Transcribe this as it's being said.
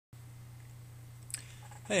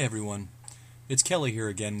Hey everyone, it's Kelly here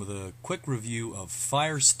again with a quick review of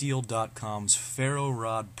Firesteel.com's ferro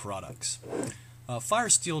rod products.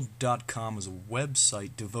 Firesteel.com is a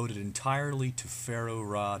website devoted entirely to ferro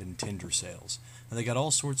rod and tinder sales. Now, they got all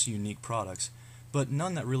sorts of unique products, but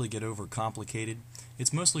none that really get overcomplicated.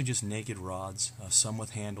 It's mostly just naked rods, some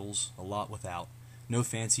with handles, a lot without. No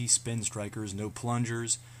fancy spin strikers, no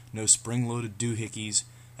plungers, no spring-loaded doohickeys,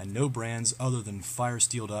 and no brands other than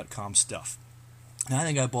Firesteel.com stuff. And I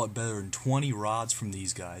think I bought better than 20 rods from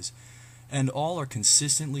these guys, and all are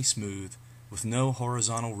consistently smooth with no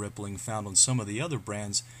horizontal rippling found on some of the other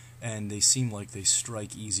brands, and they seem like they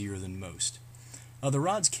strike easier than most. The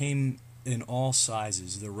rods came in all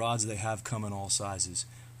sizes. The rods they have come in all sizes,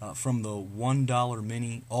 from the $1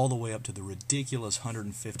 Mini all the way up to the ridiculous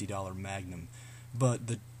 $150 Magnum, but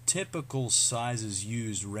the typical sizes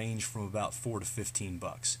used range from about $4 to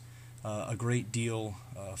 $15. A great deal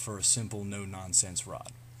for a simple no-nonsense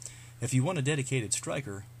rod. If you want a dedicated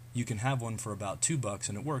striker, you can have one for about $2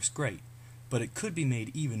 and it works great, but it could be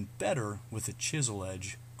made even better with a chisel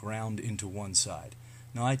edge ground into one side.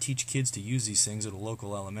 Now, I teach kids to use these things at a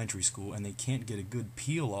local elementary school, and they can't get a good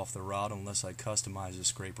peel off the rod unless I customize a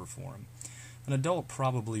scraper for them. An adult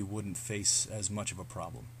probably wouldn't face as much of a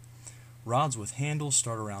problem. Rods with handles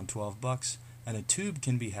start around $12, and a tube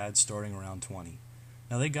can be had starting around $20.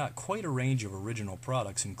 Now, they got quite a range of original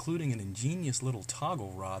products, including an ingenious little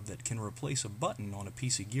toggle rod that can replace a button on a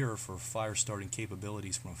piece of gear for fire starting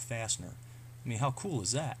capabilities from a fastener. I mean, how cool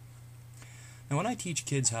is that? Now, when I teach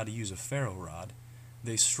kids how to use a ferro rod,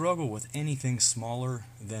 they struggle with anything smaller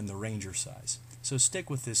than the Ranger size. So stick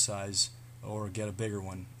with this size or get a bigger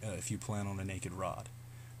one if you plan on a naked rod.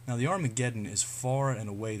 Now, the Armageddon is far and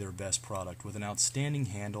away their best product, with an outstanding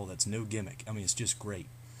handle that's no gimmick. I mean, it's just great.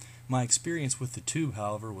 My experience with the tube,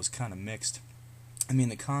 however, was kind of mixed. I mean,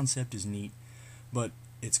 the concept is neat, but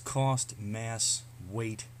its cost, mass,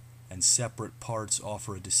 weight, and separate parts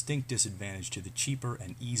offer a distinct disadvantage to the cheaper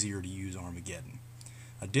and easier to use Armageddon.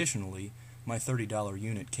 Additionally, my $30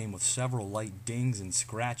 unit came with several light dings and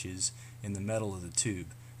scratches in the metal of the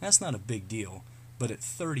tube. That's not a big deal, but at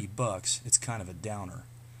 $30, it's kind of a downer.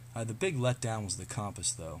 The big letdown was the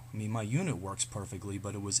compass, though. I mean, my unit works perfectly,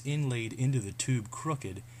 but it was inlaid into the tube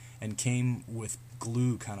crooked and came with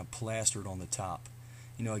glue kind of plastered on the top.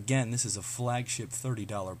 You know, again, this is a flagship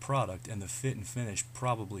 $30 product, and the fit and finish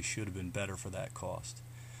probably should have been better for that cost.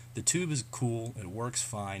 The tube is cool, it works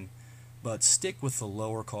fine, but stick with the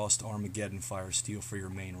lower cost Armageddon Firesteel for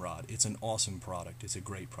your main rod. It's an awesome product. It's a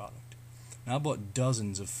great product. Now, I bought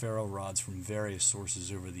dozens of ferro rods from various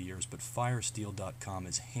sources over the years, but Firesteel.com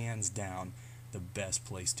is hands down the best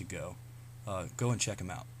place to go. Go and check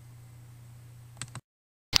them out.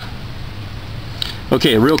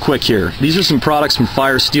 Okay, real quick here. These are some products from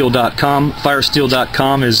Firesteel.com.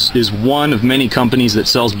 Firesteel.com is one of many companies that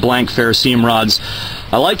sells blank ferrocerium rods.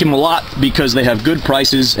 I like them a lot because they have good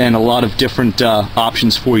prices and a lot of different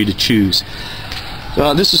options for you to choose.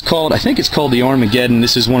 This is called, I think it's called the Armageddon.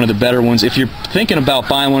 This is one of the better ones. If you're thinking about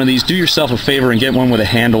buying one of these, do yourself a favor and get one with a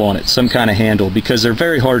handle on it, some kind of handle, because they're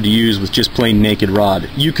very hard to use with just plain naked rod.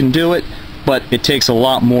 You can do it, but it takes a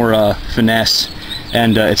lot more finesse,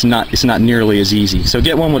 and it's not nearly as easy. So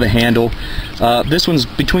get one with a handle. This one's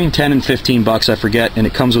between 10 and 15 bucks, I forget, and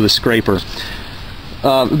it comes with a scraper.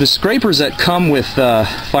 The scrapers that come with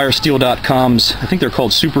Firesteel.com's, I think they're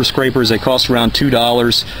called super scrapers. They cost around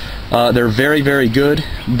 $2. They're very, very good,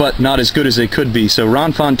 but not as good as they could be. So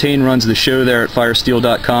Ron Fontaine runs the show there at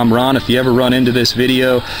Firesteel.com. Ron, if you ever run into this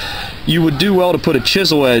video, you would do well to put a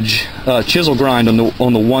chisel edge, chisel grind on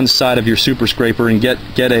the one side of your super scraper and get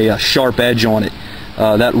a sharp edge on it.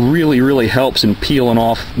 That really helps in peeling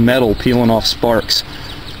off metal, peeling off sparks.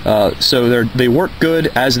 So they work good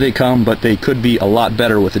as they come, but they could be a lot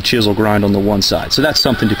better with a chisel grind on the one side. So that's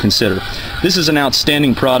something to consider. This is an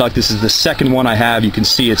outstanding product. This is the second one I have. You can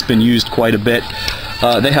see it's been used quite a bit.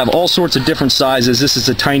 They have all sorts of different sizes. This is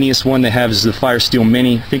the tiniest one they have, is the Firesteel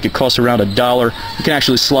Mini. I think it costs around $1. You can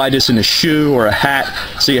actually slide this in a shoe or a hat,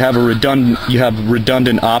 so you have a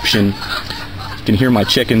redundant option. You can hear my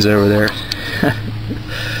chickens over there.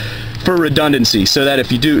 For redundancy, so that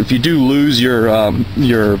if you do lose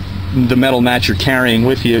the metal mat you're carrying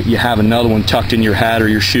with you, you have another one tucked in your hat or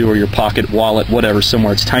your shoe or your pocket, wallet, whatever,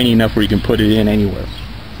 somewhere. It's tiny enough where you can put it in anywhere.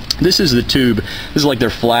 This is the tube. This is like their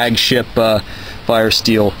flagship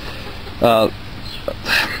Firesteel.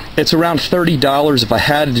 It's around $30. If I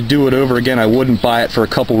had to do it over again, I wouldn't buy it for a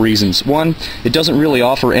couple reasons. One, it doesn't really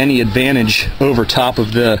offer any advantage over top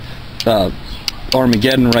of the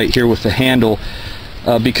Armageddon right here with the handle.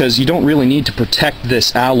 Because you don't really need to protect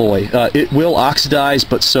this alloy. It will oxidize,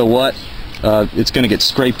 but so what? it's going to get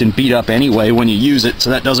scraped and beat up anyway when you use it, so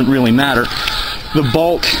that doesn't really matter.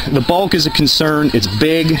 The bulk is a concern. It's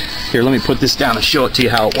big. Here, let me put this down and show it to you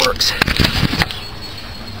how it works.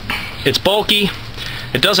 It's bulky.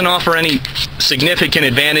 It doesn't offer any significant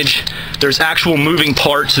advantage. There's actual moving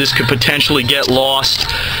parts. This could potentially get lost.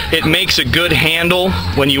 It makes a good handle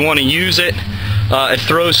when you want to use it. It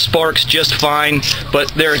throws sparks just fine, but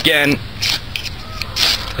there again,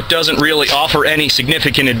 it doesn't really offer any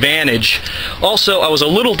significant advantage. Also, I was a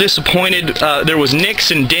little disappointed. There was nicks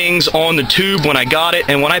and dings on the tube when I got it,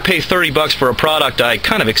 and when I pay 30 bucks for a product, I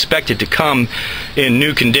kind of expect it to come in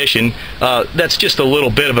new condition. That's just a little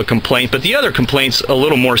bit of a complaint, but the other complaint's a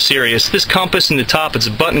little more serious. This compass in the top, it's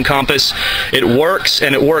a button compass. It works,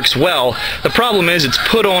 and it works well. The problem is it's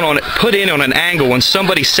put in on an angle. When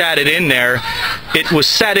somebody sat it in there, it was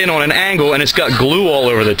sat in on an angle, and it's got glue all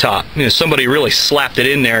over the top. You know, somebody really slapped it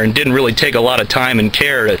in there and didn't really take a lot of time and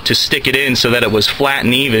care to stick it in so that it was flat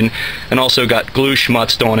and even, and also got glue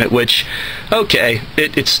schmutzed on it, which, okay,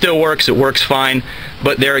 it still works, it works fine,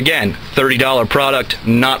 but there again, $30 product,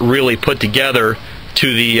 not really put together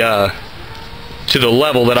to the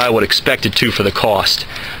level that I would expect it to for the cost.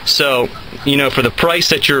 So, you know, for the price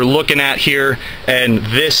that you're looking at here, and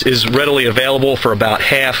this is readily available for about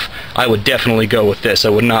half, I would definitely go with this. I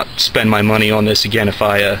would not spend my money on this again if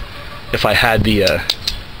I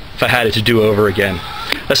had it to do over again.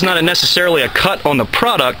 That's not necessarily a cut on the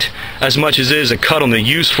product as much as it is a cut on the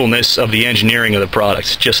usefulness of the engineering of the product.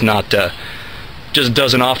 It's just not, just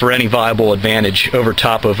doesn't offer any viable advantage over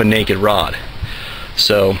top of a naked rod.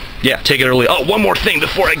 So yeah, take it early. Oh, one more thing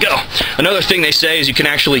before I go. Another thing they say is you can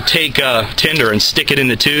actually take tinder and stick it in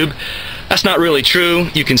the tube. That's not really true.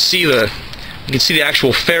 You can see the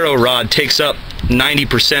actual ferro rod takes up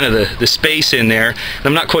 90% of the space in there. And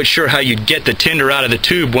I'm not quite sure how you'd get the tinder out of the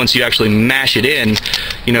tube once you actually mash it in,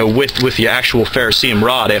 you know, with the actual ferrocerium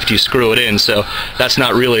rod after you screw it in. So that's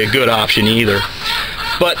not really a good option either.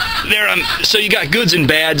 But there, so you got goods and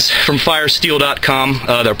bads from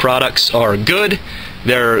firesteel.com. Their products are good.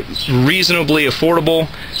 They're reasonably affordable,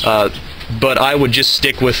 but I would just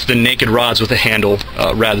stick with the naked rods with a handle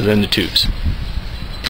rather than the tubes.